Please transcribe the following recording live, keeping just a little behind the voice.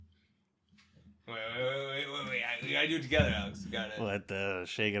Wait. We gotta do it together, Alex. We gotta... What,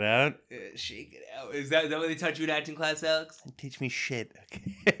 shake it out? Shake it out. Is that what they taught you in acting class, Alex? Teach me shit,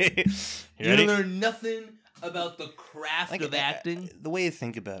 okay? You learn nothing about the craft of acting? The way you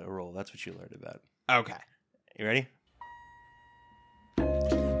think about a role, that's what you learned about. Okay. You ready?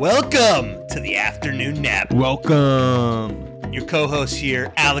 Welcome to the afternoon nap. Welcome. Your co-hosts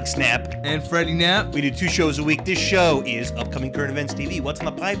here, Alex Knapp and Freddie Knapp. We do 2 shows a week. This show is Upcoming Current Events TV. What's on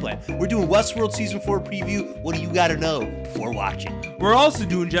the pipeline? We're doing Westworld Season 4 preview. What do you gotta know before watching? We're also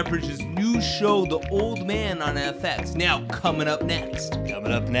doing Jeff Bridges' new show, The Old Man, on FX. Now, coming up next.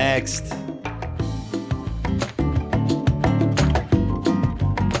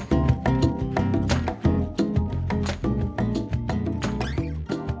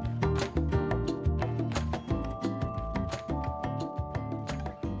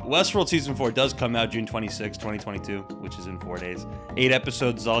 Westworld Season 4 does come out June 26, 2022, which is in 4 days. 8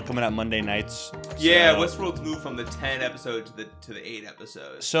 episodes, all coming out Monday nights. Yeah, Westworld's moved from the 10 episode to the 8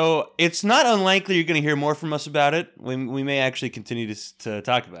 episodes. So it's not unlikely you're going to hear more from us about it. We may actually continue to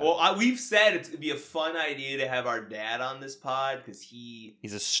talk about it. Well, we've said it'd be a fun idea to have our dad on this pod because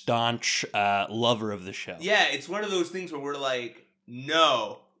he's a staunch lover of the show. Yeah, it's one of those things where we're like,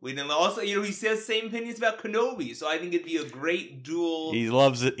 no. We didn't. Also, he says the same opinions about Kenobi, so I think it'd be a great duel. He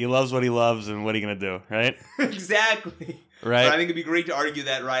loves it. He loves what he loves, and what are you gonna do, right? Exactly. Right. But I think it'd be great to argue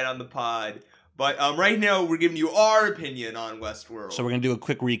that right on the pod. But right now, we're giving you our opinion on Westworld. So we're gonna do a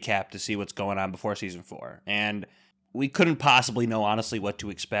quick recap to see what's going on before Season 4, and we couldn't possibly know honestly what to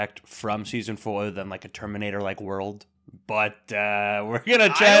expect from Season 4 other than like a Terminator-like world. But we're gonna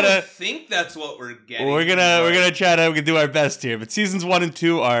try I don't think that's what we're getting. We're gonna try to do our best here. But seasons 1 and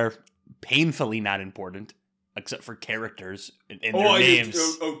 2 are painfully not important, except for characters and their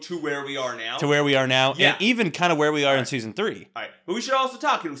names. To where we are now. To where we are now, yeah. And even kind of where we are in season 3. All right, but we should also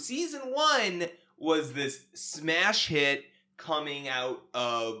talk. Season 1 was this smash hit coming out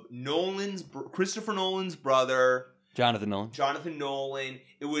of Christopher Nolan's brother. Jonathan Nolan.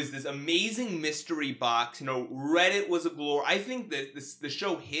 It was this amazing mystery box. Reddit was a glory. I think that the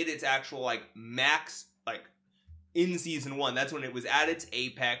show hit its actual max in season 1. That's when it was at its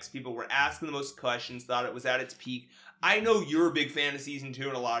apex. People were asking the most questions. Thought it was at its peak. I know you're a big fan of season 2,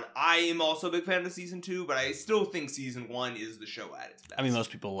 and I am also a big fan of season 2. But I still think season 1 is the show at its best. I mean, most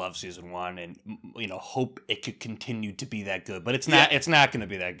people love season 1 and hope it could continue to be that good. But it's not. Yeah. It's not going to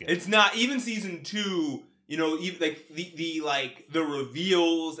be that good. It's not. Even season 2. Even the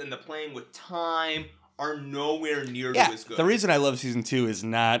reveals and the playing with time are nowhere near as good. The reason I love season 2 is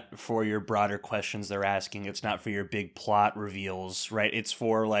not for your broader questions they're asking. It's not for your big plot reveals, right? It's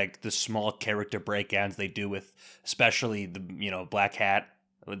for the small character breakdowns they do with, especially the Black Hat,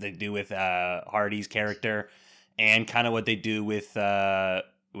 what they do with Hardy's character, and kind of what they do with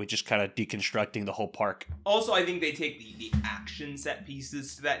just kind of deconstructing the whole park. Also, I think they take the action set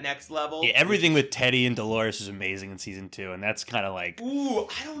pieces to that next level. Yeah, everything with Teddy and Dolores is amazing in season 2, and that's kind of ooh,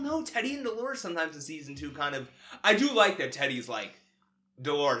 I don't know. Teddy and Dolores sometimes in season 2 kind of... I do like that Teddy's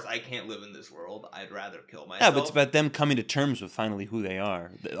Dolores, I can't live in this world. I'd rather kill myself. Yeah, but it's about them coming to terms with finally who they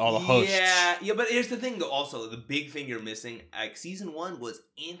are. All the hosts. Yeah, but here's the thing, though. Also, the big thing you're missing, season 1 was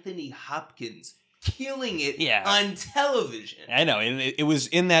Anthony Hopkins killing it on television. I know. It was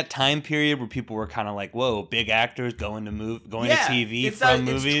in that time period where people were kind of whoa, big actors going to TV from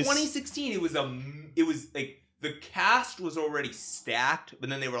movies. It's 2016. It was the cast was already stacked, but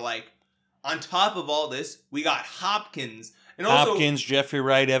then they were on top of all this, we got Hopkins. And also, Jeffrey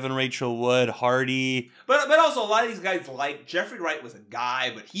Wright, Evan Rachel Wood, Hardy. But also a lot of these guys Jeffrey Wright was a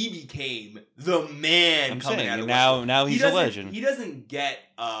guy, but he became the man coming out of now he's a legend. He doesn't get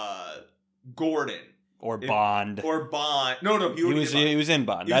Gordon or Bond. No, he was in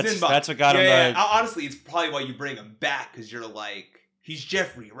Bond. That's what got him. Yeah. Honestly, it's probably why you bring him back, because you're he's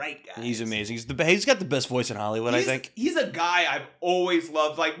Jeffrey Wright, guys. He's amazing. He's got the best voice in Hollywood. I think he's a guy I've always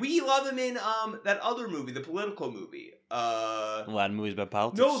loved. We love him in that other movie, the political movie. A lot of movies about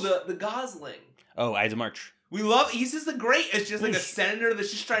politics. No, the Gosling. Oh, Ides of March. We love. He's just it's just a senator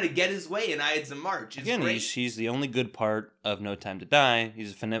that's just trying to get his way in Ides of March. It's great. He's the only good part of No Time to Die.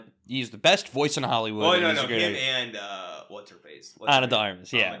 He's the best voice in Hollywood. Oh no, him and what's her face? Ana de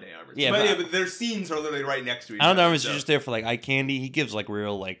Armas. Yeah. But their scenes are literally right next to each other. Ana de Armas is just there for eye candy. He gives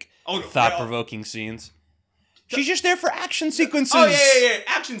real thought-provoking scenes. She's just there for action sequences. Oh yeah,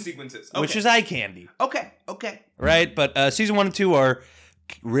 action sequences. Okay. Which is eye candy. Okay. Right, but season 1 and 2 are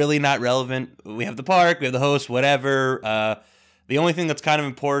really not relevant. We have the park, we have the hosts, whatever. The only thing that's kind of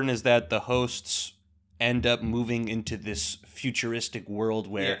important is that the hosts end up moving into this futuristic world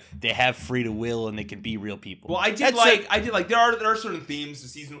where they have free to will and they can be real people. Well, I did like there are certain themes to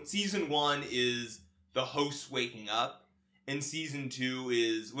season 1 is the hosts waking up, and season 2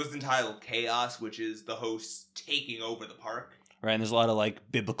 was entitled Chaos, which is the hosts taking over the park. Right, and there's a lot of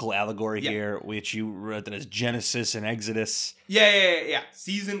like biblical allegory here, which you wrote that as Genesis and Exodus. Yeah.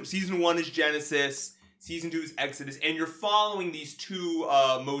 Season 1 is Genesis, season 2 is Exodus, and you're following these two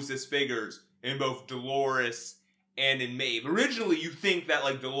Moses figures in both Dolores and in Maeve. Originally, you think that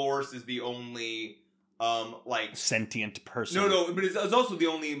like Dolores is the only like sentient person. No, but it's also the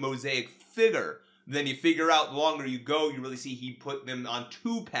only Mosaic figure. Then you figure out the longer you go, you really see he put them on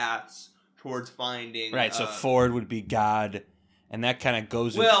two paths towards finding. Right, so Ford would be God, and that kind of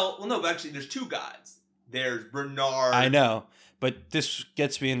goes. Well, no, but actually, there's two gods. There's Bernard. I know, but this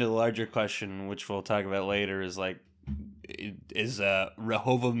gets me into the larger question, which we'll talk about later. Is like, is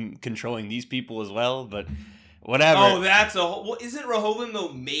Rehoboam controlling these people as well? But whatever. Oh, that's a whole... Well, isn't Rehoboam, though,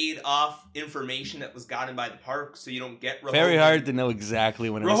 made off information that was gotten by the park, so you don't get Rehoboam? Very hard to know exactly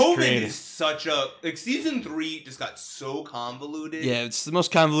when it was created. Rehoboam is such a... Like, season 3 just got so convoluted. Yeah, it's the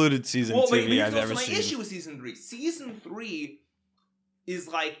most convoluted season TV I've ever seen. My issue with season 3. Season 3 is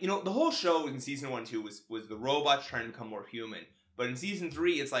like... You know, the whole show in season 1 and 2 was the robots trying to become more human. But in season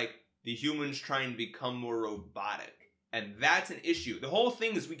 3, it's like the humans trying to become more robotic. And that's an issue. The whole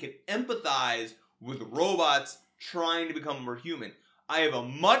thing is we can empathize with robots trying to become more human. I have a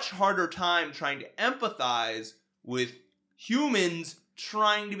much harder time trying to empathize with humans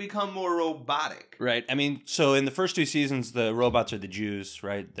trying to become more robotic. Right. I mean, so in the first 2 seasons, the robots are the Jews,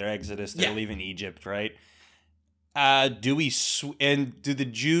 right? They're Exodus. They're leaving Egypt, right? Do the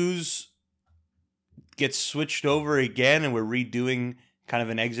Jews get switched over again, and we're redoing kind of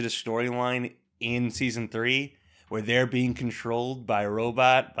an Exodus storyline in season 3? Where they're being controlled by a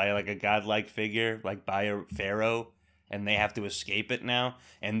robot, by like a godlike figure, like by a pharaoh, and they have to escape it now,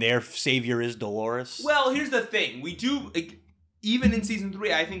 and their savior is Dolores. Well, here's the thing: we do even in season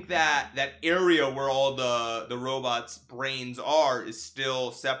 3. I think that area where all the robots' brains are is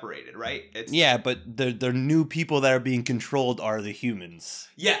still separated, right? But the new people that are being controlled are the humans.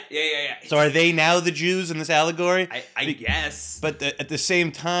 Yeah. So are they now the Jews in this allegory? I guess. But at the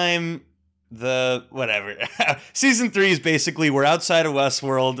same time. Season 3 is basically we're outside of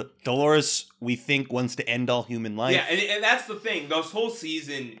Westworld. Dolores, we think, wants to end all human life. Yeah, and that's the thing. This whole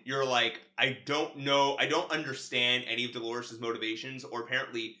season, you're like, I don't know, I don't understand any of Dolores' motivations, or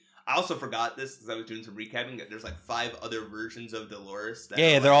apparently, I also forgot this because I was doing some recapping, that there's like 5 other versions of Dolores.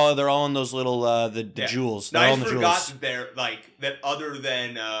 They're all in those little the jewels. They're all in the jewels. I forgot that they're like that. Other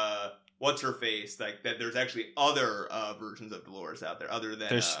than what's her face? Like that. There's actually other versions of Dolores out there. Other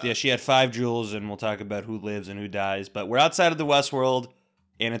than she had 5 jewels, and we'll talk about who lives and who dies. But we're outside of the Westworld,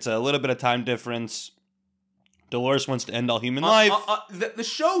 and it's a little bit of time difference. Dolores wants to end all human life. The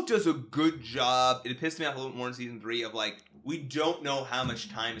show does a good job. It pissed me off a little more in season 3 of like we don't know how much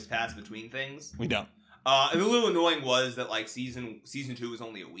time has passed between things. We don't. And the little annoying was that like season 2 was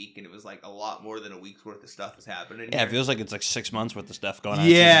only a week, and it was like a lot more than a week's worth of stuff was happening. Yeah, it feels like it's like 6 months worth of stuff going on.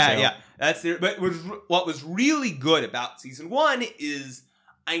 Yeah. That's there. But what was really good about season 1 is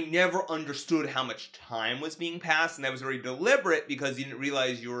I never understood how much time was being passed, and that was very deliberate because you didn't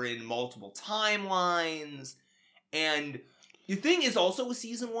realize you were in multiple timelines. And the thing is also with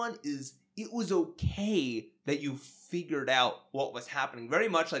season 1 is it was okay that you figured out what was happening. Very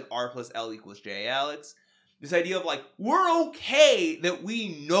much like R plus L equals J, Alex. This idea of like, we're okay that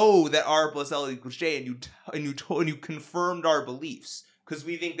we know that R plus L equals J, and you confirmed our beliefs because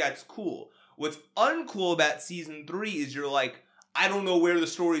we think that's cool. What's uncool about season 3 is you're like, I don't know where the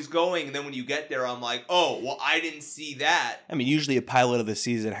story's going, and then when you get there, I'm like, oh, well, I didn't see that. I mean, usually a pilot of the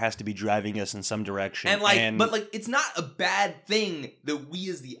season has to be driving us in some direction. But it's not a bad thing that we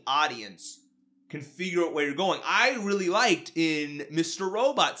as the audience can figure out where you're going. I really liked in Mr.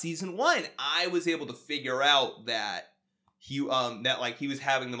 Robot season 1, I was able to figure out that he was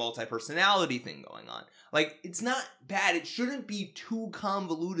having the multi-personality thing going on. Like, it's not bad. It shouldn't be too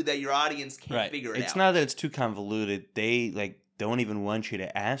convoluted that your audience can't figure it out. It's not that it's too convoluted. They don't even want you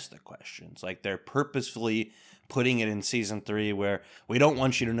to ask the questions. Like, they're purposefully putting it in season 3 where we don't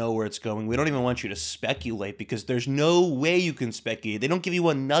want you to know where it's going. We don't even want you to speculate because there's no way you can speculate. They don't give you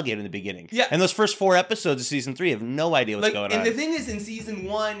one nugget in the beginning. Yeah. And those first 4 episodes of season 3 have no idea what's going on. And the thing is, in season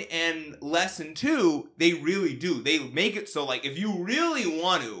 1 and lesson 2, they really do. They make it so, like, if you really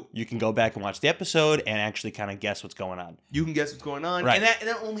want to, you can go back and watch the episode and actually kind of guess what's going on. You can guess what's going on. Right. And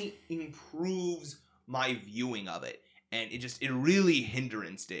that only improves my viewing of it. and it really hindered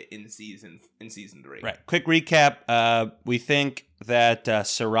it in season 3. Right. Quick recap. We think that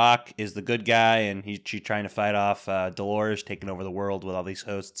Serac is the good guy, and she's trying to fight off Dolores, taking over the world with all these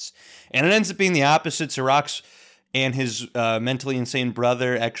hosts. And it ends up being the opposite. Serac's and his mentally insane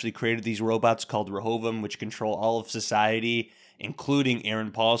brother actually created these robots called Rehovim, which control all of society, including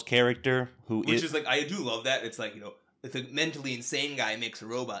Aaron Paul's character, which is like, I do love that. It's like, if a mentally insane guy makes a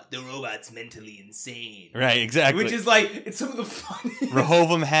robot, the robot's mentally insane. Right, exactly. Which is like, it's some of the funniest.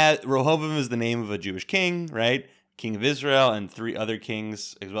 Rehovim is the name of a Jewish king, right? King of Israel, and 3 other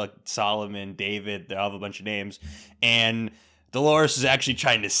kings as well, like Solomon, David. They all have a bunch of names. And Dolores is actually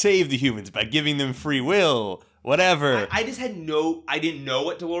trying to save the humans by giving them free will. Whatever. I didn't know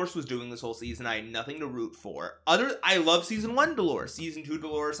what Dolores was doing this whole season. I had nothing to root for. I love season 1 Dolores. Season 2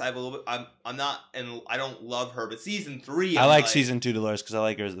 Dolores, I have a little bit. I'm not, and I don't love her. But season 3, I like season 2 Dolores because I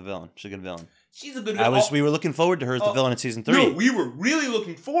like her as the villain. She's a good villain. She's a good villain. We were looking forward to her as the villain in season 3. No, we were really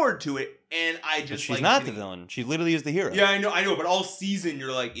looking forward to it, and but she's not the villain. She literally is the hero. Yeah, I know. But all season,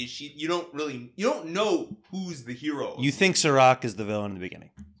 you're like, is she? You don't know who's the hero. You think Serac is the villain in the beginning.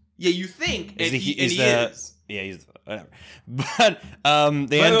 Yeah, you think, and he is. Yeah, he's whatever. But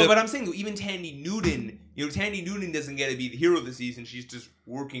but I'm saying though, even Tandy Newton, Tandy Newton doesn't get to be the hero of the season. She's just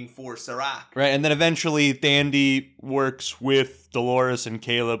working for Serac. Right, and then eventually Tandy works with Dolores and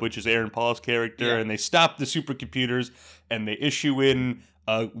Caleb, which is Aaron Paul's character, and they stop the supercomputers and they issue in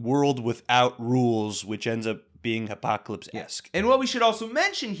a world without rules, which ends up being Apocalypse-esque. And what we should also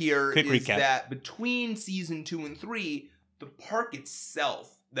mention here is recap. That between season 2 and 3, the park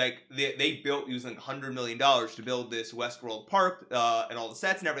itself, like they built using $100 million to build this Westworld park and all the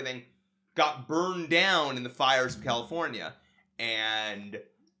sets and everything, got burned down in the fires of California. And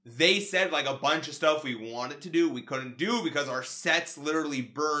they said like a bunch of stuff we wanted to do, we couldn't do because our sets literally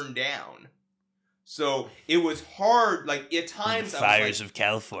burned down. So it was hard. Like at times, the fires of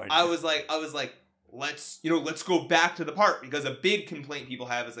California. I was like, let's go back to the park, because a big complaint people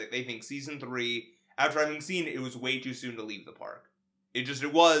have is that they think season 3, after having seen it, was way too soon to leave the park.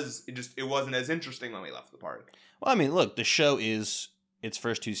 It wasn't as interesting when we left the park. Well, I mean, look, the show is its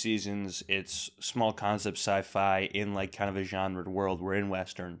first 2 seasons. It's small concept sci-fi in like kind of a genre world. We're in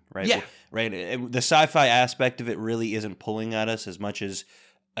Western, right? Yeah. Right. The sci-fi aspect of it really isn't pulling at us as much as,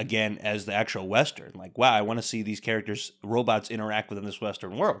 again, as the actual Western. Like, wow, I want to see these robots interact within this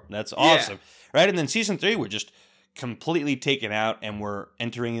Western world. That's awesome. Yeah. Right. And then season 3, we're just completely taken out, and we're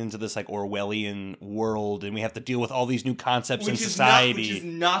entering into this like Orwellian world, and we have to deal with all these new concepts in society. Which is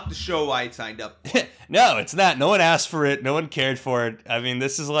not the show I signed up for. No, it's not. No one asked for it. No one cared for it. I mean,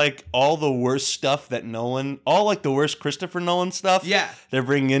 this is like all the worst stuff that all like the worst Christopher Nolan stuff. Yeah, they're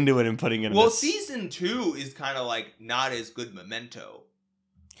bringing into it and putting it. Season 2 is kind of like not as good Memento.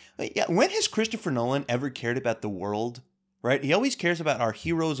 Yeah, when has Christopher Nolan ever cared about the world? Right? He always cares about our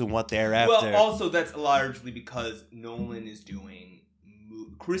heroes and what they're after. Well, also that's largely because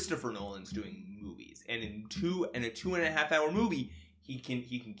Christopher Nolan's doing movies, and in a 2.5 hour movie, he can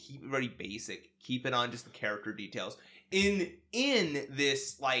keep it very basic, keep it on just the character details. In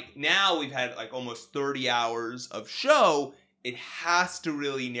this, like, now we've had like almost 30 hours of show, it has to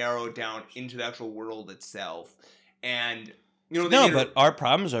really narrow it down into the actual world itself. And but our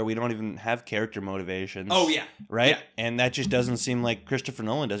problems are we don't even have character motivations. Oh yeah, right. Yeah. And that just doesn't seem like Christopher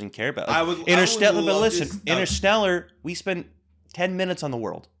Nolan doesn't care about. Interstellar, we spent 10 minutes on the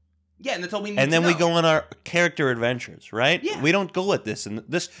world. Yeah, and that's all we need. And then we go on our character adventures, right? Yeah, we don't go at this, and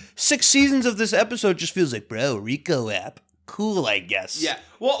this 6 seasons of this episode just feels like, bro, Rico app, cool, I guess. Yeah.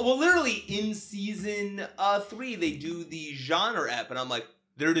 Well, literally in season 3, they do the genre app, and I'm like,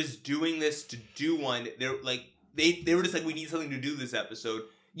 they're just doing this to do one. They're like. They were just like, we need something to do this episode.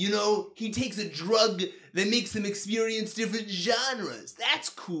 He takes a drug that makes him experience different genres. That's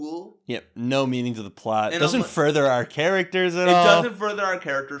cool. Yep, no meaning to the plot. It doesn't further our characters at all. It doesn't further our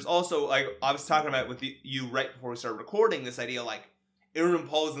characters. Also, like, I was talking about with you right before we started recording, this idea, like, Aaron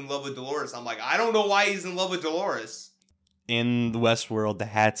Paul is in love with Dolores. I'm like, I don't know why he's in love with Dolores. In the Westworld, the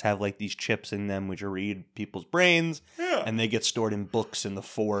hats have like these chips in them which read people's brains, and they get stored in books in the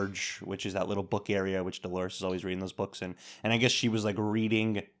Forge, which is that little book area which Dolores is always reading those books in. And I guess she was like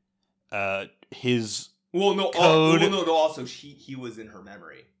reading his code. Also he was in her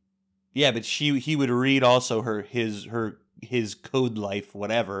memory. Yeah, but he would read also his code life,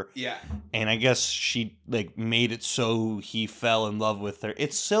 whatever. Yeah. And I guess she like made it so he fell in love with her.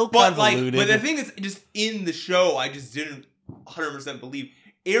 It's so convoluted. But the thing is, just in the show, I just didn't 100% believe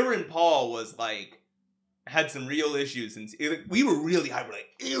Aaron Paul was like had some real issues, and we were really hyped. Like,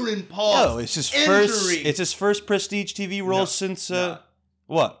 Aaron Paul. No, it's his first prestige TV role since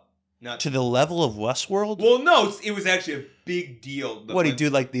what? Not To the level of Westworld? Well, no, it was actually a big deal. What, he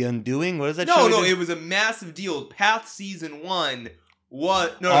do like The Undoing? What is that show? No, it was a massive deal. Path season 1 was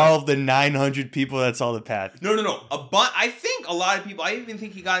all of the 900 people that saw the Path. No. I think a lot of people. I even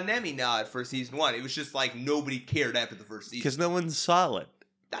think he got an Emmy nod for season 1. It was just like nobody cared after the first season because no one saw it.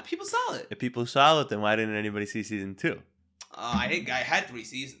 People saw it. If people saw it, then why didn't anybody see season 2? I had 3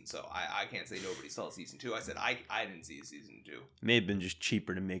 seasons, so I can't say nobody saw season 2. I said I didn't see season 2. May have been just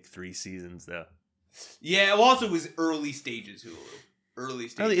cheaper to make 3 seasons though. Yeah, well, also it was early stages Hulu. Early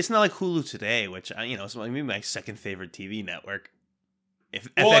stages. It's not like Hulu today, which it's maybe my second favorite TV network. Hulu.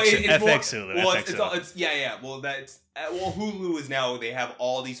 Well, Hulu is now, they have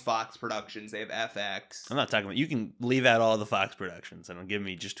all these Fox productions. They have FX. I'm not talking about. You can leave out all the Fox productions and give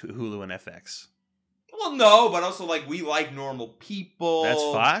me just Hulu and FX. Well, no, but also like we like Normal People. That's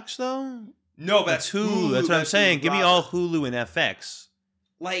Fox though. No, but that's Hulu. That's what I'm saying. Give me all Hulu and FX.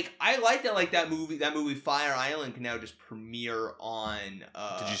 Like I like that. Like that movie Fire Island can now just premiere on.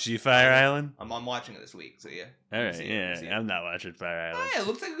 Did you see Fire Island? I'm watching it this week. So yeah. All right. Yeah, I'm not watching Fire Island. Oh, yeah, it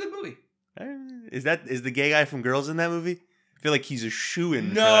looks like a good movie. Is the gay guy from Girls in that movie? I feel like he's a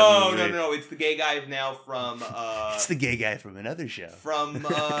shoo-in. No. It's the gay guy now from. It's the gay guy from another show. From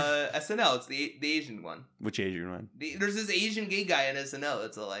SNL. It's the Asian one. Which Asian one? There's this Asian gay guy in SNL.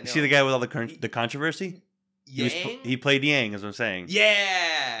 That's all I know. See the guy with all the controversy? Yang? He played Yang, is what I'm saying.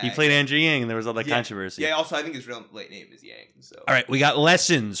 Yeah. He played Andrew Yang, and there was all that controversy. Yeah. Also, I think his real name is Yang. So. All right, we got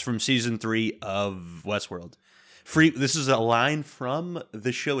lessons from season 3 of Westworld. This is a line from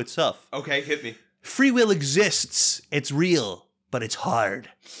the show itself. Okay, hit me. Free will exists. It's real, but it's hard.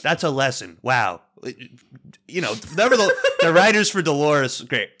 That's a lesson. Wow. The writers for Dolores,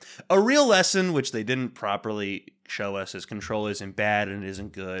 great. A real lesson, which they didn't properly show us, is control isn't bad and it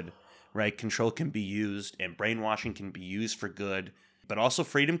isn't good, right? Control can be used and brainwashing can be used for good, but also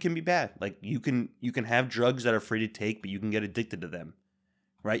freedom can be bad. Like you can have drugs that are free to take, but you can get addicted to them,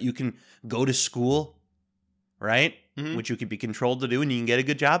 right? You can go to school, right? Mm-hmm. Which you can be controlled to do, and you can get a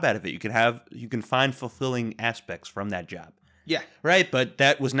good job out of it. You can find fulfilling aspects from that job. Yeah. Right? But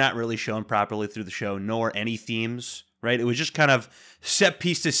that was not really shown properly through the show, nor any themes, right? It was just kind of set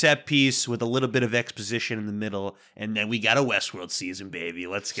piece to set piece with a little bit of exposition in the middle, and then we got a Westworld season, baby.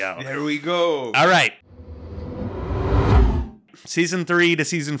 Let's go. There we go. All right. Season 3 to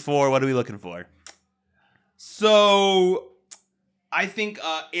season 4, what are we looking for? So, I think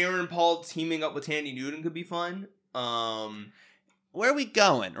Aaron Paul teaming up with Tandy Newton could be fun. Where are we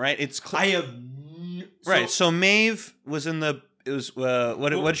going? Right, it's right. So Maeve was in the. It was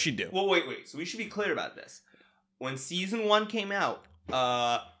what did she do? Well, wait. So we should be clear about this. When season 1 came out,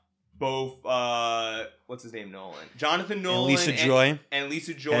 both what's his name, Jonathan Nolan, and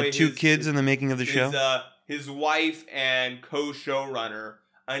Lisa Joy had 2 kids in the making of the show. His wife and co-showrunner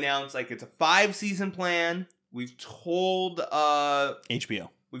announced like it's a 5-season plan. We've told HBO.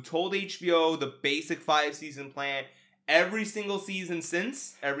 We've told HBO the basic 5-season plan. Every single season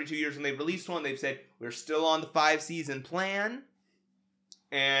since, every 2 years when they've released one, they've said, we're still on the 5-season plan.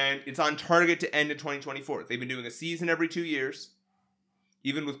 And it's on target to end in 2024. They've been doing a season every 2 years.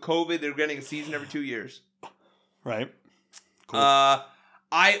 Even with COVID, they're getting a season every 2 years. Right. Cool.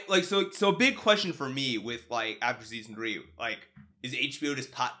 So a big question for me with like after season 3, like, is HBO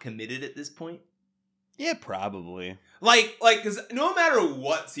just pot committed at this point? Yeah, probably. Because no matter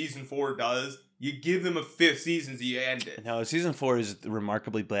what season 4 does, you give them a 5th season so you end it. No, season 4 is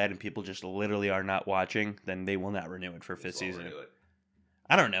remarkably bad and people just literally are not watching, then they will not renew it for a 5th season.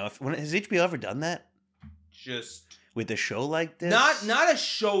 I don't know. Has HBO ever done that? Just... with a show like this? Not a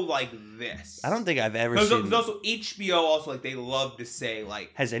show like this. I don't think I've ever seen... Because also HBO, like, they love to say,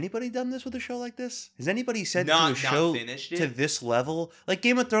 like... Has anybody done this with a show like this? Has anybody said to a show to this level? Like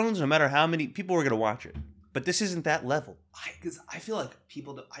Game of Thrones, no matter how many people were going to watch it. But this isn't that level. Because I feel like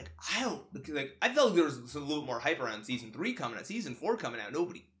people... I felt like there was a little more hype around season 3 coming out. Season 4 coming out,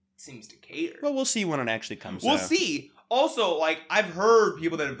 nobody seems to care. Well, we'll see when it actually comes out. We'll see. Also, like, I've heard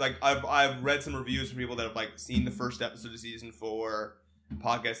people that have, like, I've read some reviews from people that have, like, seen the first episode of season 4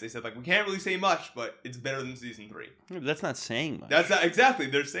 podcast. They said, like, we can't really say much, but it's better than season 3. That's not saying much. That's not, exactly.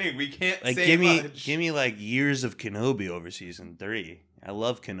 They're saying we can't say much. Give me, like, years of Kenobi over season 3. I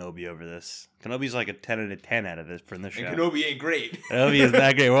love Kenobi over this. Kenobi's like a 10 out of 10 out of this from this show. And Kenobi ain't great. Kenobi is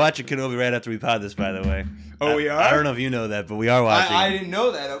not great. We're watching Kenobi right after we pod this, by the way. Oh, we are? I don't know if you know that, but we are watching. I didn't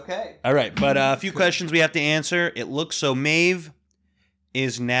know that. Okay. All right, but a few questions we have to answer. It looks so Maeve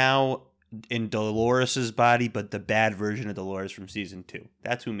is now in Dolores' body, but the bad version of Dolores from season 2.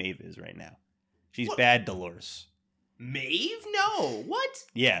 That's who Maeve is right now. She's bad Dolores. Maeve? No. What?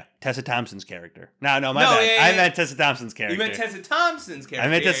 Yeah, Tessa Thompson's character. No, my No, bad. yeah, I meant Tessa Thompson's character. You meant Tessa Thompson's character.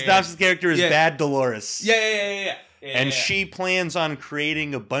 I meant Tessa Thompson's character is Bad Dolores. Yeah. And she plans on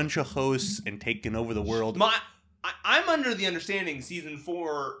creating a bunch of hosts and taking over the world. I'm under the understanding season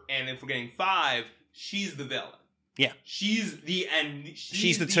 4, and if we're getting 5, she's the villain. Yeah. She's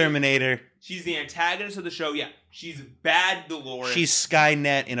the Terminator. She's the antagonist of the show. Yeah. She's Bad Dolores. She's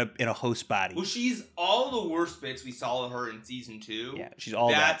Skynet in a host body. Well, she's all the worst bits we saw of her in season 2. Yeah, she's all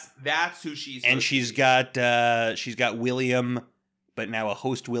that. That's who she's. And she's got William, but now a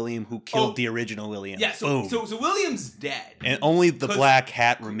host William who killed the original William. Yeah. So William's dead, and only the black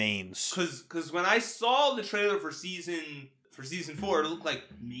hat remains. Because when I saw the trailer for season 4, it looked like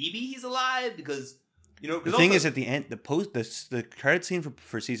maybe he's alive because. The thing is, at the end, the credit scene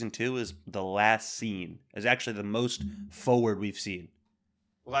for season 2 is the last scene. Is actually the most forward we've seen.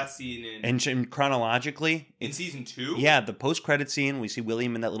 Last scene in and chronologically in season 2. Yeah, the post credit scene we see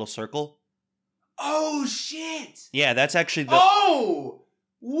William in that little circle. Oh shit! Yeah, that's actually the. Oh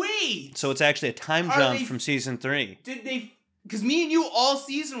wait! So it's actually a time jump from season 3. Did they? Because me and you all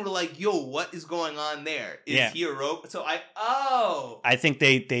season were like, "Yo, what is going on there? Is he a rope?" So I think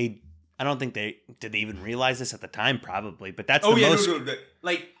they. I don't think did they even realize this at the time? Probably, but that's most. No.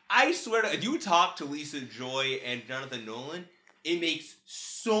 Like, I swear to, if you talk to Lisa Joy and Jonathan Nolan, it makes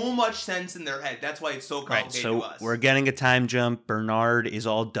so much sense in their head. That's why it's so complicated to us. We're getting a time jump. Bernard is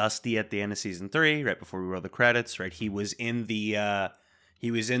all dusty at the end of season 3, right before we roll the credits. Right, he was in the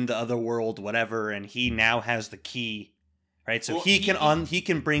other world, whatever, and he now has the key. Right, so he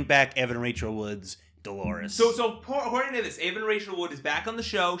can bring back Evan Rachel Wood's Dolores. So according to this, Evan Rachel Wood is back on the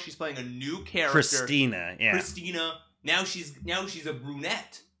show. She's playing a new character, Christina. Yeah, Christina. Now she's a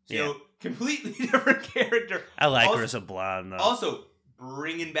brunette. So completely different character. I like her as a blonde though. Also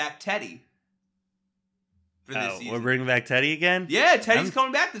bringing back Teddy for this season. We're bringing back Teddy again? Yeah, Teddy's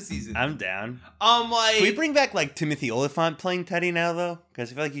coming back this season. I'm down. Can we bring back like Timothy Olyphant playing Teddy now though?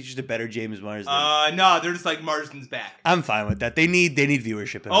 Because I feel like he's just a better James Marsden. No, they're just like Marsden's back. I'm fine with that. They need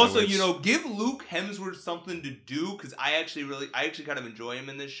viewership. Also, give Luke Hemsworth something to do because I actually kind of enjoy him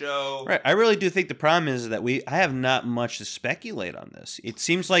in this show. Right, I really do think the problem is that I have not much to speculate on this. It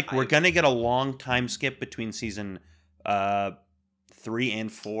seems like we're gonna get a long time skip between season 3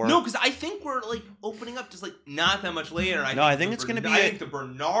 and 4. No, because I think we're like opening up just like not that much later. I think it's going to be. I think the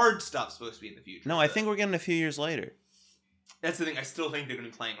Bernard stuff's supposed to be in the future. No, I think we're getting a few years later. That's the thing. I still think they're going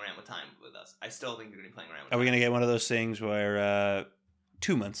to be playing around with time with us. Are we going to get one of those things where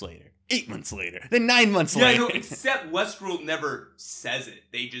 2 months later, 8 months later, then 9 months later? No, except Westworld never says it.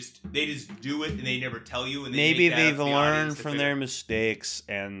 They just do it and they never tell you. And maybe they've learned from their mistakes,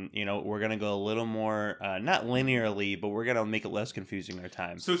 and we're gonna go a little more not linearly, but we're gonna make it less confusing our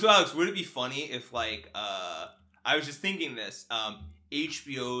time. So Alex, would it be funny if like I was just thinking this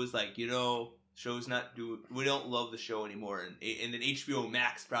HBO's like shows we don't love the show anymore, and then HBO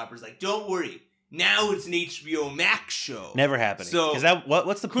Max proper is like, don't worry. Now it's an HBO Max show. Never happening. So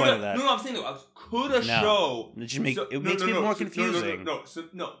what's the point of that? No, I'm saying though, could a show? It makes people more confusing.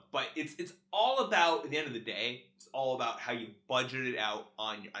 No, but it's all about at the end of the day. It's all about how you budget it out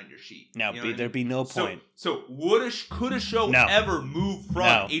on your sheet. Now, there'd be no point. So could a show ever move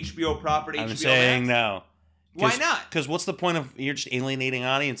from HBO proper to HBO Max? I'm saying no. Why not? Because what's the point of you're just alienating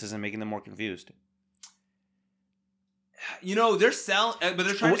audiences and making them more confused? They're selling, but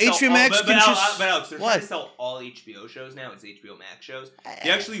they're trying to sell HBO Max Alex, they're trying to sell all HBO shows now. It's HBO Max shows.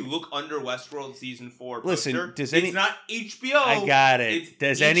 You actually look under Westworld season 4 poster. Listen, it's not HBO. I got it.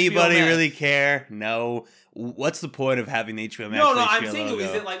 Does anybody really care? No. What's the point of having the HBO Max? No, I'm saying,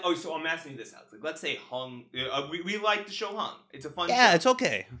 is it like? So I'm asking you this, Alex. Like, let's say Hung. We like the show Hung. It's a fun show. Yeah, it's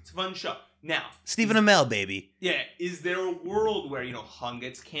okay. It's a fun show. Now, Stephen Amell, baby. Yeah, is there a world where Hung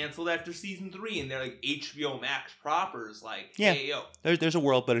gets canceled after season 3 and they're like HBO Max propers like, hey, yo. There's a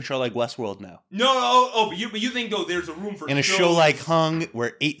world, but a show like Westworld now. No, but you think though there's a room for in a show like Hung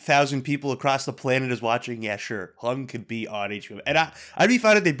where 8,000 people across the planet is watching. Yeah, sure, Hung could be on HBO, and I'd be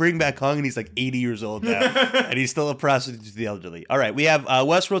fine if they bring back Hung and he's like 80 years old now and he's still a prostitute to the elderly. All right, we have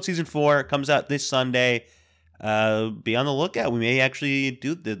Westworld season 4 comes out this Sunday. Be on the lookout. We may actually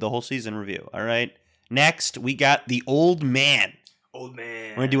do the whole season review. All right. Next, we got The Old Man. Old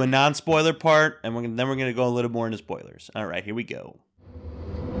Man. We're gonna do a non-spoiler part, and then we're gonna go a little more into spoilers. All right, here we go.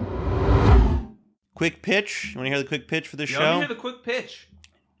 Quick pitch. You want to hear the quick pitch for this show? Let me hear the quick pitch.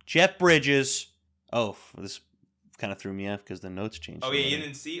 Jeff Bridges. Oh, this kind of threw me off because the notes changed. Oh yeah, you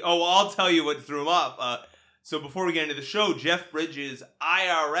didn't see? Oh, well, I'll tell you what threw him off. So before we get into the show, Jeff Bridges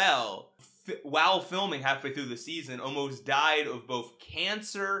IRL. While filming halfway through the season, almost died of both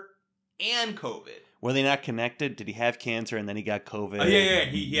cancer and COVID. Were they not connected? Did he have cancer and then he got COVID? Oh, yeah.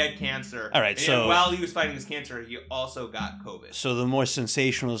 He had cancer. All right, and so while he was fighting this cancer, he also got COVID. So the more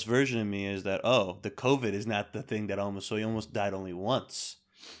sensationalist version of me is that, the COVID is not the thing that so he almost died only once.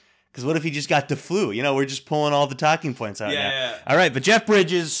 Because what if he just got the flu? We're just pulling all the talking points out now. Yeah. All right, but Jeff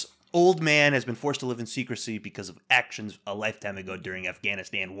Bridges, old man, has been forced to live in secrecy because of actions a lifetime ago during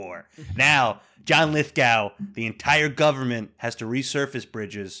Afghanistan war. Now, John Lithgow, the entire government has to resurface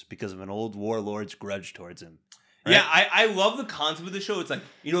Bridges because of an old warlord's grudge towards him. Right? Yeah, I love the concept of the show. It's like,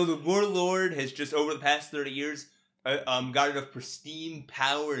 the warlord has just, over the past 30 years, got enough pristine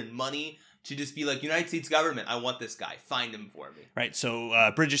power and money to just be like, United States government, I want this guy. Find him for me. Right,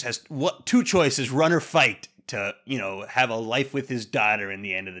 so Bridges has two choices, run or fight, to, have a life with his daughter in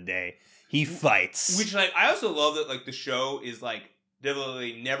the end of the day. He fights. Which, I also love that, the show is,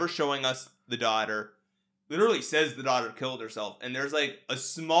 definitely never showing us the daughter. Literally says the daughter killed herself. And there's, a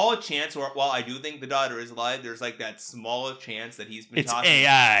small chance, or while I do think the daughter is alive, there's, that small chance that he's been talking. It's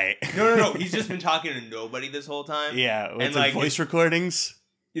AI. No. He's just been talking to nobody this whole time. Yeah, it's voice recordings.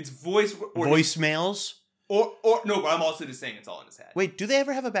 It's voice... Voicemails. Or no, but I'm also just saying it's all in his head. Wait, do they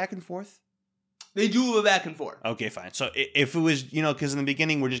ever have a back and forth? They do a back and forth. Okay, fine. So if it was, because in the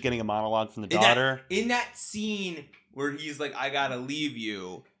beginning we're just getting a monologue from the daughter. In that scene where he's like, I gotta leave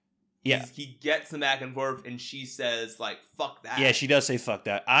you. Yeah. He gets them back and forth and she says, fuck that. Yeah, she does say fuck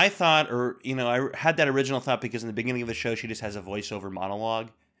that. I thought, I had that original thought because in the beginning of the show she just has a voiceover monologue.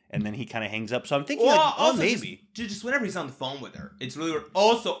 And then he kind of hangs up. So I'm thinking, maybe. Just whenever he's on the phone with her. It's really...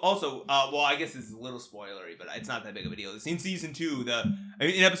 Also, I guess this is a little spoilery, but it's not that big of a deal. In season 2,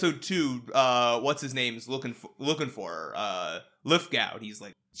 in episode 2, what's his name is looking for her. Lithgow. He's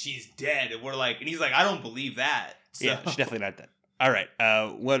like, she's dead. And we're like... And he's like, I don't believe that. So. Yeah, she's definitely not dead. All right.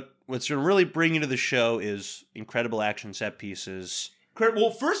 What's going to really bring you to the show is incredible action set pieces.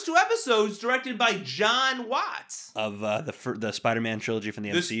 Well, first 2 episodes directed by John Watts of the Spider-Man trilogy from the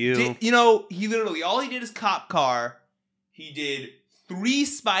MCU. He literally all he did is Cop Car. He did 3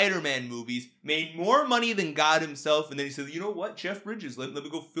 Spider-Man movies, made more money than God himself, and then he said, "You know what, Jeff Bridges, let me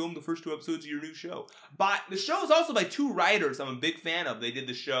go film the first 2 episodes of your new show." But the show is also by 2 writers I'm a big fan of. They did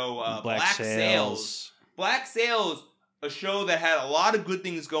the show Black Sails. Black Sails. A show that had a lot of good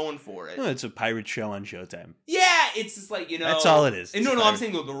things going for it. Well, it's a pirate show on Showtime. Yeah, it's just That's all it is. No, I'm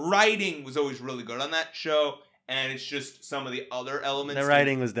saying the writing was always really good on that show, and it's just some of the other elements. The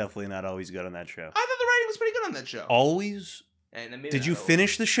writing was definitely not always good on that show. I thought the writing was pretty good on that show. Always? Did you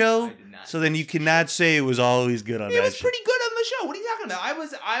finish the show? I did not. So then you cannot say it was always good on that show. It was pretty good on the show. What are you talking about? I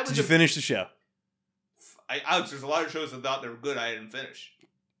was. Did you finish the show? Alex, there's a lot of shows that thought they were good. I didn't finish.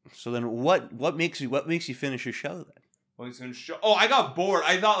 So then, what makes you finish your show then? He's gonna show. Oh, I got bored.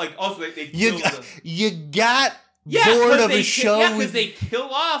 I thought also they killed you got bored of a show. Yeah, because they kill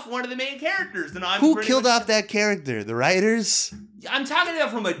off one of the main characters. And who killed off that character? The writers? I'm talking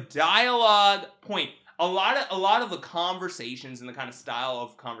about from a dialogue point. A lot of the conversations and the kind of style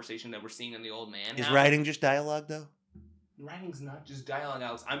of conversation that we're seeing in the Old Man. Is writing just dialogue though? Writing's not just dialogue,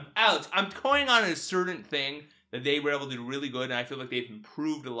 Alex. I'm going on a certain thing that they were able to do really good, and I feel like they've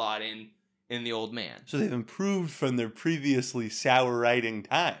improved a lot in the Old Man. So they've improved from their previously sour writing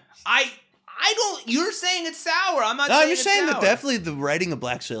times. I don't... You're saying it's sour. I'm not saying saying you're it's saying sour. that definitely the writing of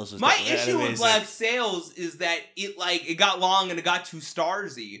Black Sails was... My issue with Black Sails is that it got long and it got too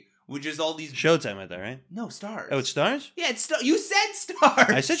Starsy, which is all these... Showtime at that, right? No, Stars. Oh, it's Stars? Yeah, it's You said Stars.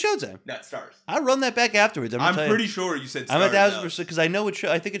 I said Showtime. Not Stars. I'll run that back afterwards. I'm pretty sure you said Stars. I'm 1,000% because I know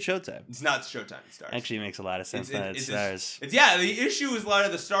I think it's Showtime. It's not Showtime. It's Stars. Actually, it makes a lot of sense that it's Stars. The issue is a lot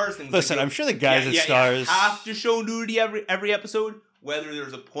of the Stars things. Listen, I'm sure the guys at Stars have to show nudity every episode, whether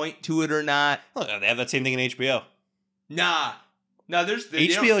there's a point to it or not. Well, they have that same thing in HBO. Nah, there's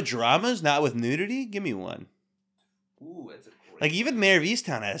HBO dramas not with nudity. Give me one. Ooh, that's a like even Mayor of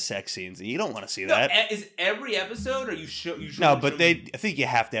Easttown has sex scenes, and you don't want to see that. Is every episode? Or you no, but I think you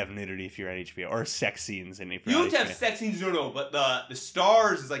have to have nudity if you're at HBO or sex scenes. You have to have sex scenes, no. But the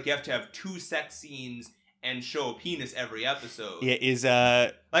Stars is like you have to have 2 sex scenes and show a penis every episode. Yeah, is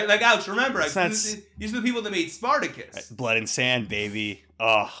like Alex. Remember, these are the people that made Spartacus. Blood and Sand, baby.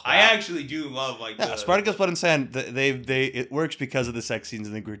 Oh, wow. I actually do love Spartacus, Blood and Sand. It works because of the sex scenes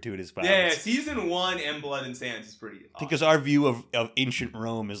and the gratuitous violence. Yeah, season 1 and Blood and Sand is pretty awesome. Because our view of ancient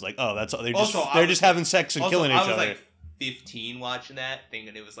Rome is like, oh, that's all. They're just having sex and killing each other. I was like 15 watching that,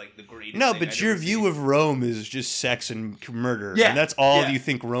 thinking it was like the greatest. No, but your view of Rome is just sex and murder. Yeah, and that's all you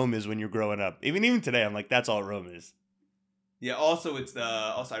think Rome is when you're growing up. Even today, I'm like, that's all Rome is. Yeah. Also,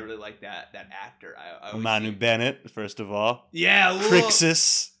 I really like that actor. Manu Bennett, first of all. Yeah.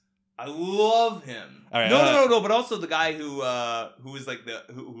 Crixus. I love him. All right, No. But also the guy who was like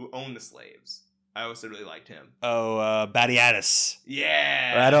who owned the slaves. I also really liked him. Oh, Batiatus.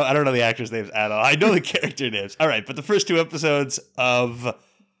 Yeah. I don't know the actors' names at all. I know the character names. All right, but the first 2 episodes of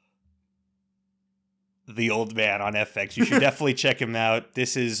The Old Man on FX, you should definitely check him out.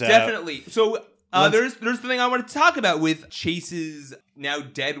 This is definitely. So there's the thing I want to talk about with Chase's now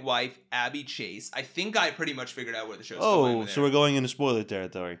dead wife, Abby Chase. I think I pretty much figured out where the show's going. Oh, so we're going into spoiler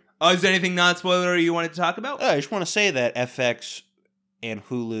territory. Is there anything non-spoilery you wanted to talk about? I just want to say that FX and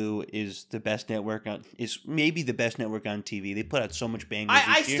Hulu is the best network is maybe the best network on TV. They put out so much bangers.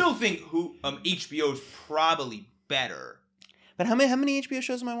 I still think HBO is probably better. But how many HBO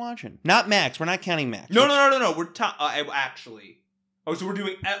shows am I watching? Not Max. We're not counting Max. No. We're actually. Oh, so we're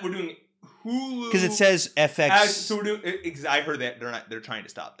doing Hulu because it says FX. So we're doing. I heard that they're trying to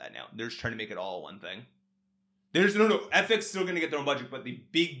stop that now. They're just trying to make it all one thing. There's no. FX is still going to get their own budget, but the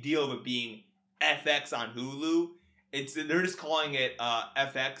big deal of it being FX on Hulu, they're just calling it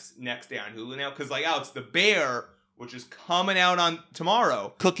FX next day on Hulu now because it's The Bear, which is coming out on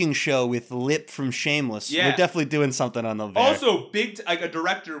tomorrow. Cooking show with Lip from Shameless. Yeah. We're definitely doing something on The Bear. Also, a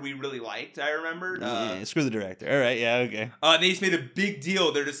director we really liked. I remembered. Screw the director. All right, yeah, okay. They just made a big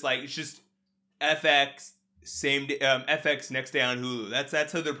deal. They're just like it's just FX. Same day, FX next day on Hulu. That's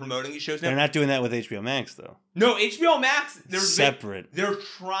how they're promoting these shows now. They're not doing that with HBO Max though. No, HBO Max. They're separate. They're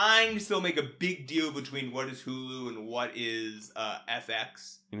trying to still make a big deal between what is Hulu and what is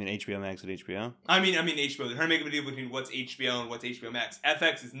FX. You mean HBO Max and HBO? I mean HBO. They're trying to make a big deal between what's HBO and what's HBO Max.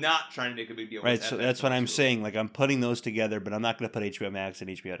 FX is not trying to make a big deal. Right. With So FX that's what I'm Hulu. saying. Like I'm putting those together, but I'm not going to put HBO Max and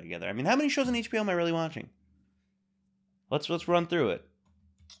HBO together. I mean, how many shows on HBO am I really watching? Let's run through it.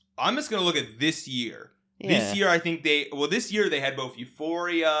 I'm just going to look at this year. Yeah. This year, I think this year they had both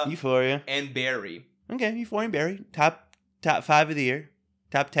Euphoria and Barry. Okay, Euphoria and Barry. Top 5 of the year.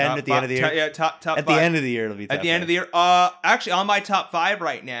 Top 10 at the end of the year. Yeah, top at 5. the end of the year, it'll be top at the 5. end of the year. Actually, on my top 5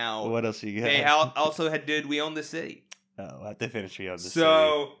 right now. What else you got? They also did We Own the City. Oh, I have to finish We Own the City.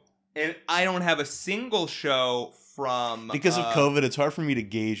 So, and I don't have a single show from because of COVID. It's hard for me to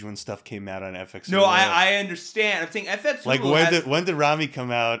gauge when stuff came out on FX. No, I understand. I'm saying FX. Like when did Rami come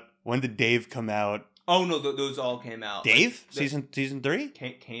out? When did Dave come out? Oh no, those all came out. Dave season 3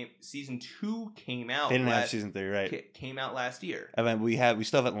 season 2 came out. They didn't have season 3, right? Came out last year. I mean, we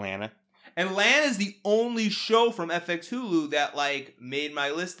still have Atlanta. Atlanta is the only show from FX Hulu that made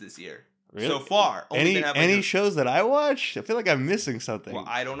my list this year. Really? So far. Any shows that I watch? I feel like I'm missing something. Well,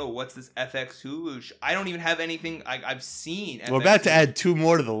 I don't know. What's this FX Hulu show? I don't even have anything I've seen. We're about to add 2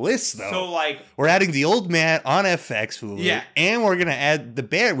 more to the list, though. So, we're adding The Old Man on FX Hulu. Yeah. And we're going to add The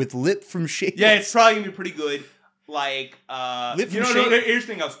Bear with Lip from Shameless. Yeah, it's probably going to be pretty good. Lip from Shameless. Here's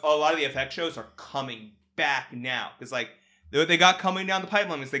the thing. A lot of the FX shows are coming back now. Because, what they got coming down the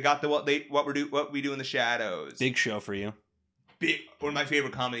pipeline is they got what we do in the shadows. Big show for you. One of my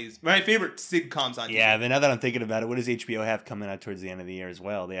favorite comedies. My favorite sitcoms on TV. Yeah, but now that I'm thinking about it, what does HBO have coming out towards the end of the year as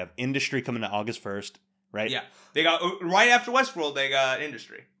well? They have Industry coming out August 1st, right? Yeah. They got, right after Westworld, they got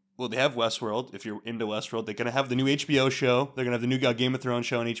Industry. Well, they have Westworld. If you're into Westworld, they're going to have the new HBO show. They're going to have the new Game of Thrones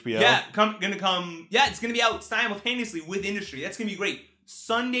show on HBO. Yeah, it's going to be out simultaneously with Industry. That's going to be great.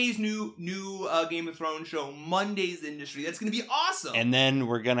 Sunday's new Game of Thrones show. Monday's Industry. That's going to be awesome. And then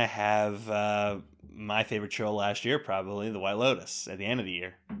we're going to have my favorite show last year, probably, The White Lotus, at the end of the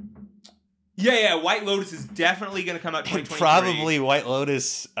year. Yeah, White Lotus is definitely going to come out 2023. Probably White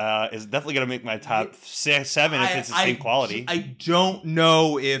Lotus is definitely going to make my top 7 if it's the same quality. I don't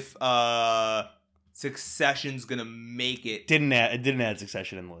know if Succession's going to make it. It didn't add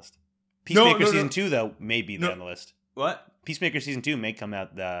Succession in the list. Peacemaker Season 2, though, may be there on the list. What? Peacemaker Season 2 may come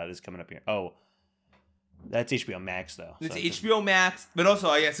out this coming up here. Oh, that's HBO Max, though. It's HBO Max, but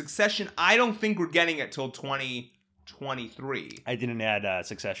also, Succession, I don't think we're getting it till 2023. I didn't add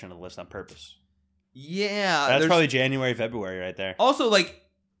Succession to the list on purpose. Yeah. That's probably January, February right there. Also,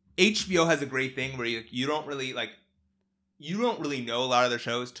 HBO has a great thing where you don't really know a lot of their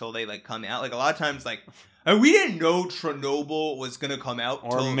shows till they come out. A lot of times we didn't know Chernobyl was gonna come out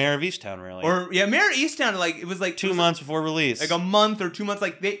or Mare of Easttown, really. Mare of Easttown, it was 2 months before release. A month or 2 months.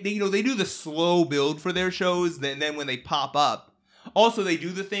 They do the slow build for their shows, then when they pop up. Also, they do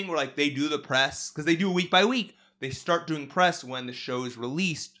the thing where they do the press because they do week by week. They start doing press when the show is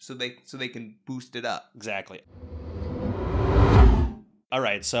released, so they can boost it up. Exactly. All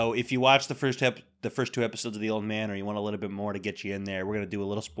right, so if you watch the first 2 episodes of The Old Man, or you want a little bit more to get you in there, we're gonna do a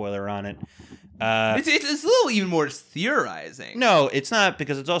little spoiler on it. It's a little even more theorizing. No, it's not,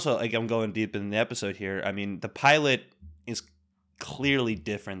 because it's also I'm going deep in the episode here. I mean, the pilot is clearly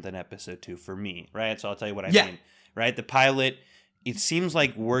different than episode 2 for me, right? So I'll tell you what I mean. Right, the pilot it seems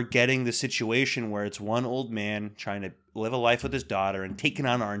like we're getting the situation where it's one old man trying to live a life with his daughter and taking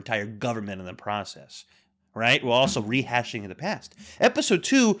on our entire government in the process, right? While also rehashing the past. Episode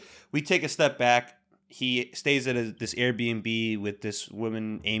 2, we take a step back. He stays at this Airbnb with this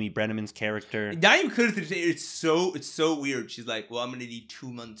woman, Amy Brenneman's character. Not even clear to say, it's so weird. She's like, well, I'm going to need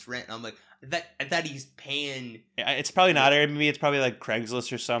 2 months rent. And I'm like, I thought he's paying. It's probably not Airbnb. It's probably like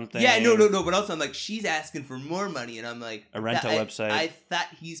Craigslist or something. Yeah, no. But also, I'm like, she's asking for more money, and I'm like, a rental website. I thought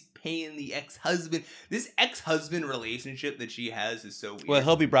he's paying the ex-husband. This ex-husband relationship that she has is so weird. Well,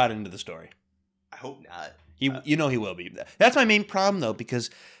 he'll be brought into the story. I hope not. He will be. That's my main problem, though, because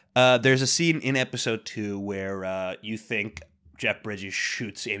there's a scene in episode 2 where you think Jeff Bridges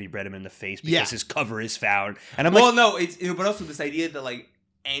shoots Amy Brenneman in the face because his cover is found, and I'm but also this idea that like,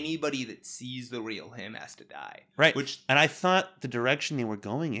 anybody that sees the real him has to die. Right. And I thought the direction they were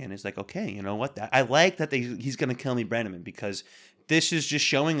going in is like, okay, you know what? I like that he's going to kill me Brenneman, because this is just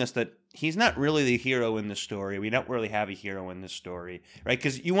showing us that he's not really the hero in the story. We don't really have a hero in this story, right?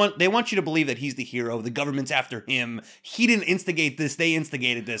 Because they want you to believe that he's the hero. The government's after him. He didn't instigate this. They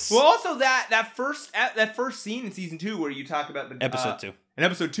instigated this. Well, also that first scene in season 2 where you talk about the episode 2. In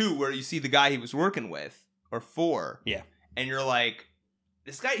episode 2 where you see the guy he was working with or for. Yeah. And you're like,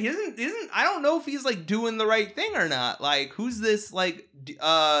 this guy, he isn't. I don't know if he's like doing the right thing or not. Like, who's this? Like,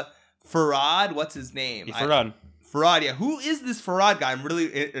 Farad? What's his name? Farad. Yeah. Who is this Farad guy? I'm really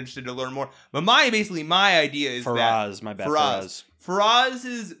interested to learn more. But my idea is Faraz. My bad. Faraz. Faraz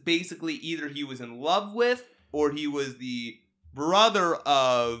is basically either he was in love with or he was the brother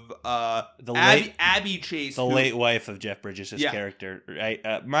of Abby Chase, the late wife of Jeff Bridges' character. Right.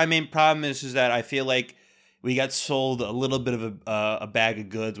 My main problem is that I feel like we got sold a little bit of a bag of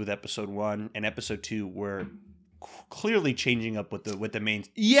goods with episode 1, and episode 2 were clearly changing up what the main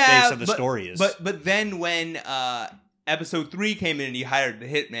face of the story is. But then when episode 3 came in and he hired the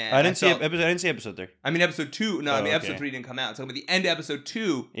hitman, I didn't see episode 3. I mean episode 2. No, episode 3 didn't come out. So at the end of episode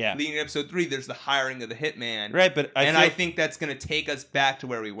 2, leading to episode 3, there's the hiring of the hitman. Right, but I think that's going to take us back to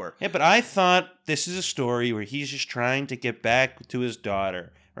where we were. Yeah, but I thought this is a story where he's just trying to get back to his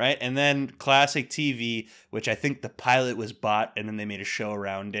daughter. Right, and then classic TV, which I think the pilot was bought, and then they made a show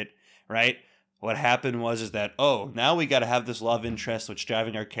around it. Right, what happened was that now we got to have this love interest, which is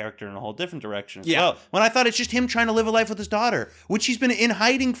driving our character in a whole different direction. Well, when I thought it's just him trying to live a life with his daughter, which he's been in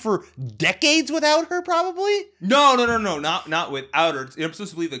hiding for decades without her, probably. No, not without her. I'm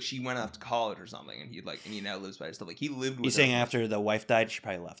supposed to believe like she went off to college or something, and he now lives by herself. Like he lived with. You're saying after the wife died, she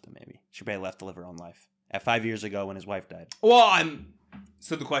probably left him. Maybe she probably left to live her own life. At 5 years ago, when his wife died. Well,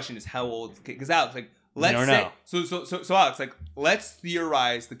 So the question is, how old is the kid? Because Alex, like, let's say, so Alex, like, let's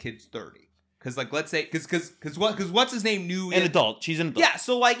theorize the kid's 30. Because, like, let's say, because what's his name knew an adult. She's an adult. Yeah,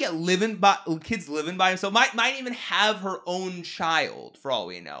 so like, kids living by himself might even have her own child for all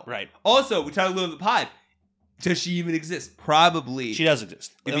we know. Right. Also, we talked a little in the pod. Does she even exist? Probably. She does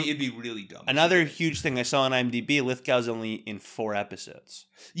exist. It'd be really dumb. Another huge thing I saw on IMDb, Lithgow's only in 4 episodes.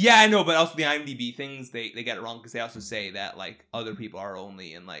 Yeah, I know, but also the IMDb things, they get it wrong because they also say that, like, other people are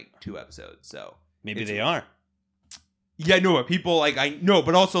only in, like, 2 episodes, so. Maybe they are. Yeah, no, but people, like, I know,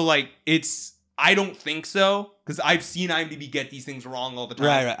 but also, like, I don't think so, because I've seen IMDb get these things wrong all the time.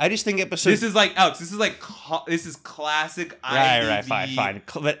 Right. I just think This is like, Alex, this is classic IMDb. Right, fine.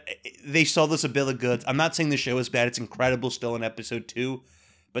 But they sold us a bill of goods. I'm not saying the show is bad. It's incredible still in episode 2.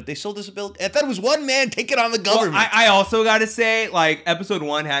 But they sold us a bill. I thought it was one man taking on the government. Well, I also got to say, like, episode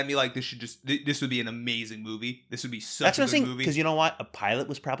 1 had me like, this would be an amazing movie. This would be such a good movie. Because you know what? A pilot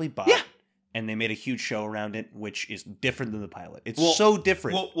was probably bought. Yeah. And they made a huge show around it, which is different than the pilot. It's so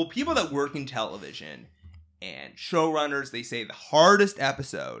different. Well, people that work in television and showrunners, they say the hardest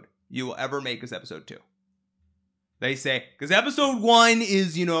episode you will ever make is episode 2. They say, because episode 1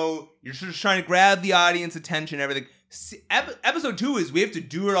 is, you're just trying to grab the audience attention and everything. Episode 2 is we have to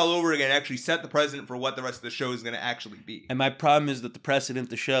do it all over again and actually set the precedent for what the rest of the show is going to actually be. And my problem is that the precedent of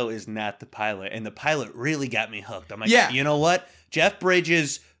the show is not the pilot. And the pilot really got me hooked. I'm like, you know what? Jeff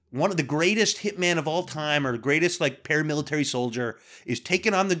Bridges, one of the greatest hitman of all time, or the greatest like paramilitary soldier, is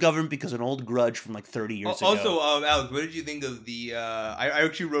taking on the government because of an old grudge from like 30 years ago. Also, Alex, what did you think of the? I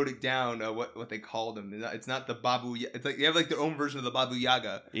actually wrote it down. What they called him? It's not the Babu. It's like they have like their own version of the Babu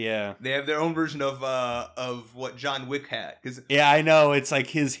Yaga. Yeah, they have their own version of what John Wick had. I know it's like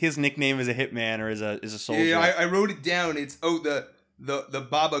his nickname as a hitman or as a soldier. Yeah, I wrote it down. It's the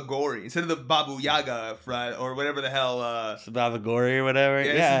Baba Gori instead of the Babu Yaga or whatever the hell. It's the Baba Gori or whatever.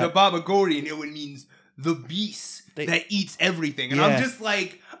 Yeah, it's the Baba Gori, and it means the beast that eats everything. And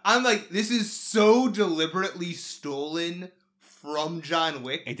I'm like, this is so deliberately stolen from John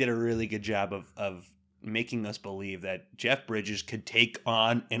Wick. He did a really good job of making us believe that Jeff Bridges could take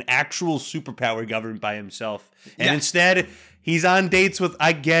on an actual superpower governed by himself. And instead, he's on dates with,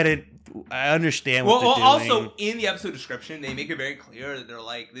 I get it. I understand what they're doing. Also, in the episode description, they make it very clear that they're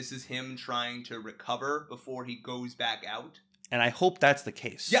like, this is him trying to recover before he goes back out. And I hope that's the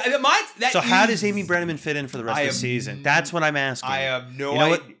case. Yeah, how does Amy Brenneman fit in for the rest of the season? That's what I'm asking. I have no idea.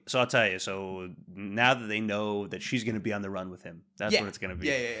 What? So I'll tell you. So now that they know that she's going to be on the run with him, that's what it's going to be.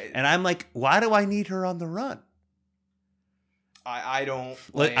 Yeah. And I'm like, why do I need her on the run? I don't.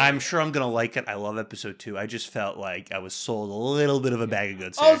 I'm sure I'm going to like it. I love episode 2. I just felt like I was sold a little bit of a bag of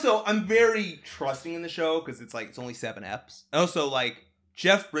goods here. Also, I'm very trusting in the show because it's only 7 eps. Also,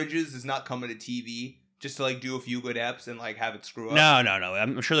 Jeff Bridges is not coming to TV just to do a few good eps and have it screw up. No.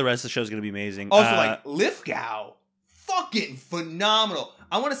 I'm sure the rest of the show is going to be amazing. Also, Lithgow, fucking phenomenal.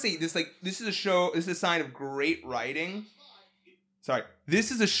 I want to say this. This is a show. This is a sign of great writing. Sorry,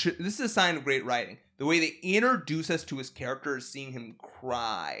 this is a sign of great writing. The way they introduce us to his character is seeing him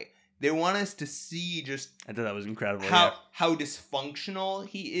cry. They want us to see just. I thought that was incredible. How dysfunctional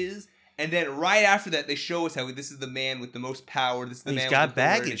he is. And then right after that, they show us how this is the man with the most power. This is the man. He's got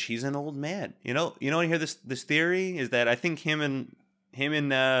baggage. He's an old man. You know. I hear this theory is that I think him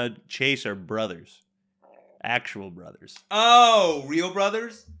and Chase are brothers, actual brothers. Oh, real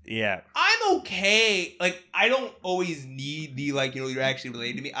brothers? Yeah. I'm okay. I don't always need the you're actually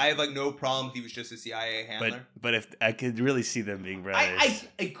related to me. I have no problem if he was just a CIA handler. But if I could really see them being brothers,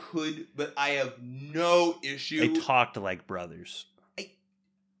 I could, but I have no issue. They talked like brothers.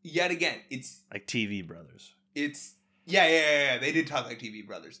 Yet again, it's like TV brothers. It's yeah. They did talk like TV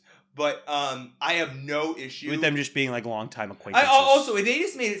brothers, but I have no issue with them just being longtime acquaintances. Also, they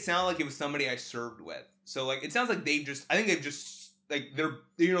just made it sound like it was somebody I served with. So it sounds like they've just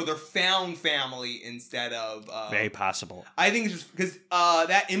they're found family instead of very possible. I think it's just because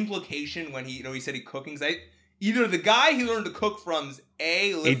that implication when he said he cooking. Either the guy he learned to cook from's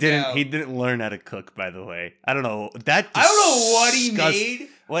he didn't learn how to cook, by the way. I don't know that. I don't know what he made.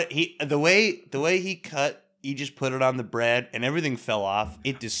 The way he cut, he just put it on the bread and everything fell off.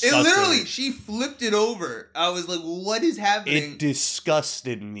 It disgusted. It literally, she flipped it over. I was like, "What is happening?" It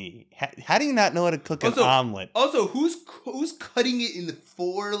disgusted me. How do you not know how to cook an omelet? Also, who's cutting it in the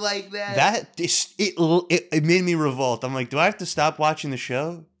 4 like that? It made me revolt. I'm like, do I have to stop watching the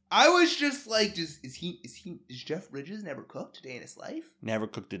show? I was just like, is Jeff Bridges never cooked a day in his life? Never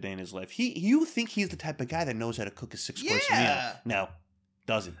cooked a day in his life. You think he's the type of guy that knows how to cook a 6-course meal? No,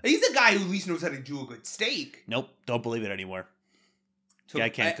 doesn't. He's the guy who at least knows how to do a good steak. Nope, don't believe it anymore. Guy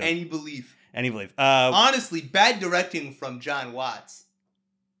can't cook. Any belief. Honestly, bad directing from John Watts.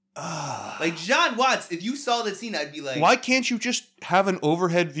 John Watts, if you saw the scene, I'd be like, why can't you just have an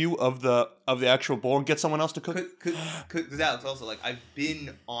overhead view of the actual bowl and get someone else to cook? Because Alex, also I've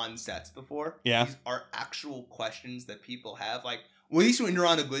been on sets before. Yeah, these are actual questions that people have. At least when you're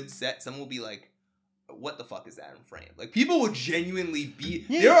on a good set, someone will be like, what the fuck is that in frame? People will genuinely be.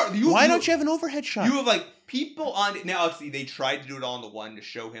 Yeah. Why don't you have an overhead shot? You have people on it. Now, obviously, they tried to do it all on the one to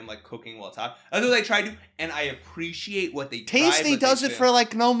show him cooking while it's hot. That's what they tried to, and I appreciate what they tried. Tasty does it for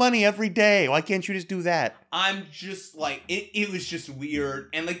no money every day. Why can't you just do that? I'm just it was just weird,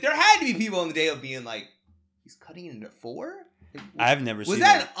 and there had to be people on the day of being he's cutting it into 4. I've never seen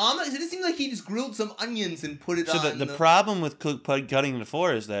that. Was that an omelet? It seemed like he just grilled some onions and put it on. So the problem with cutting into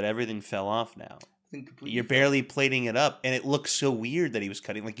 4 is that everything fell off now. You're barely plating it up, and it looks so weird that he was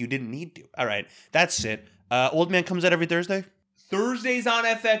cutting you didn't need to. All right, that's it. Old Man comes out every Thursday. Thursdays on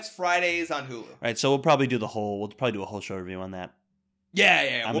FX, Fridays on Hulu. All right, so we'll probably do a whole show review on that.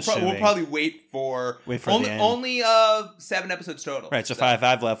 Yeah. We'll probably wait for only 7 episodes total. Right, so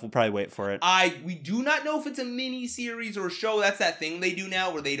 5 left. We'll probably wait for it. We do not know if it's a mini series or a show. That's that thing they do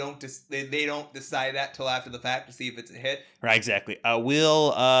now where they don't decide that till after the fact to see if it's a hit. Right, exactly.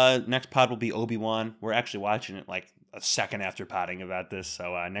 Next pod will be Obi-Wan. We're actually watching it a second after podding about this.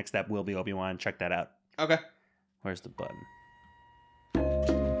 So next up will be Obi-Wan. Check that out. Okay. Where's the button?